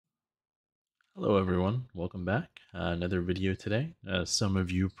Hello everyone, welcome back. Another video today. Some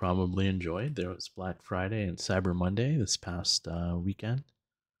of you probably enjoyed. There was Black Friday and Cyber Monday this past weekend.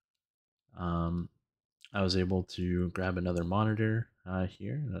 Um, I was able to grab another monitor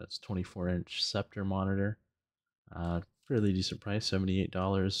here. That's 24-inch Sceptre monitor. Fairly decent price,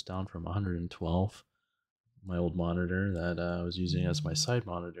 $78, down from 112. My old monitor that I was using as my side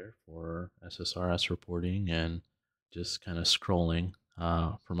monitor for SSRS reporting and just kind of scrolling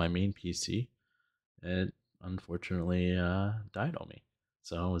for my main PC. It unfortunately died on me.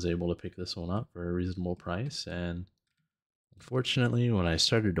 So I was able to pick this one up for a reasonable price. And unfortunately, when I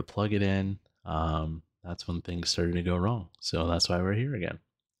started to plug it in, that's when things started to go wrong. So that's why we're here again.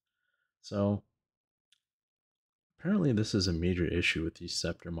 So apparently, this is a major issue with these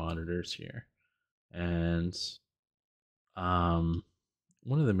Scepter monitors here. And um,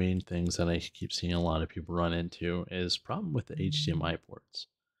 one of the main things that I keep seeing a lot of people run into is problem with the HDMI ports.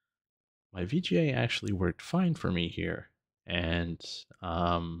 My VGA actually worked fine for me here and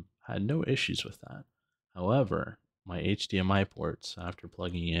had no issues with that. However, my HDMI ports, after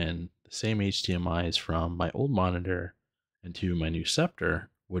plugging in the same HDMIs from my old monitor into my new Scepter,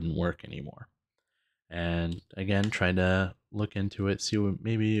 wouldn't work anymore. And again, tried to look into it, see what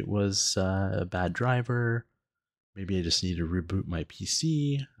maybe it was a bad driver. Maybe I just need to reboot my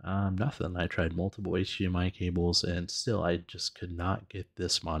PC. Nothing. I tried multiple HDMI cables and still I just could not get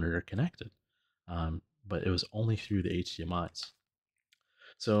this monitor connected. But it was only through the HDMIs.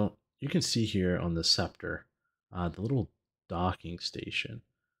 So you can see here on the Scepter, the little docking station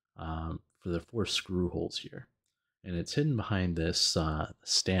for the 4 screw holes here. And it's hidden behind this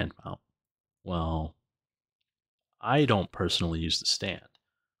stand mount. Well, I don't personally use the stand.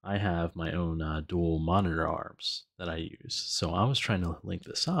 I have my own dual monitor arms that I use. So I was trying to link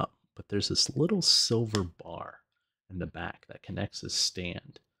this up, but there's this little silver bar in the back that connects this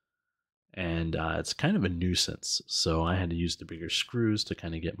stand. And it's kind of a nuisance. So I had to use the bigger screws to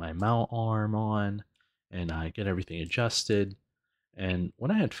kind of get my mount arm on and get everything adjusted. And what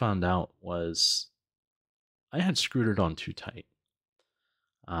I had found out was I had screwed it on too tight.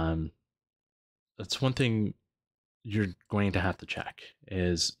 Um, that's one thing you're going to have to check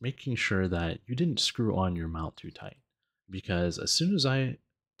is making sure that you didn't screw on your mount too tight. Because as soon as I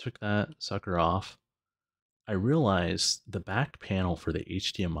took that sucker off, I realized the back panel for the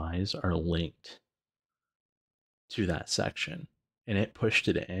HDMIs are linked to that section. And it pushed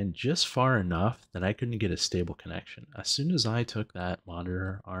it in just far enough that I couldn't get a stable connection. As soon as I took that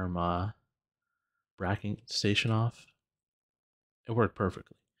monitor arm bracking station off, it worked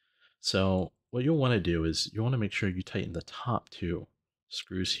perfectly. So what you'll want to do is you want to make sure you tighten the top 2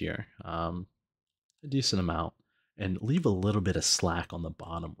 screws here a decent amount and leave a little bit of slack on the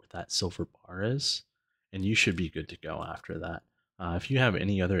bottom where that silver bar is, and you should be good to go after that. If you have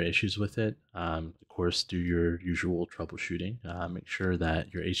any other issues with it, of course, do your usual troubleshooting. Make sure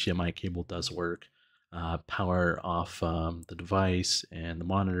that your HDMI cable does work. Power off the device and the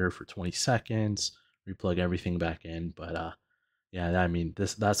monitor for 20 seconds. Replug everything back in. But yeah, I mean,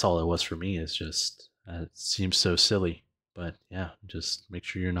 that's all it was for me. Is just it seems so silly, but yeah, just make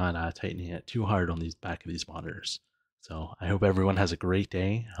sure you're not tightening it too hard on these back of these monitors. So I hope everyone has a great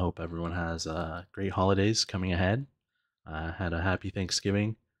day. I hope everyone has great holidays coming ahead. Had a happy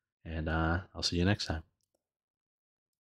Thanksgiving, and I'll see you next time.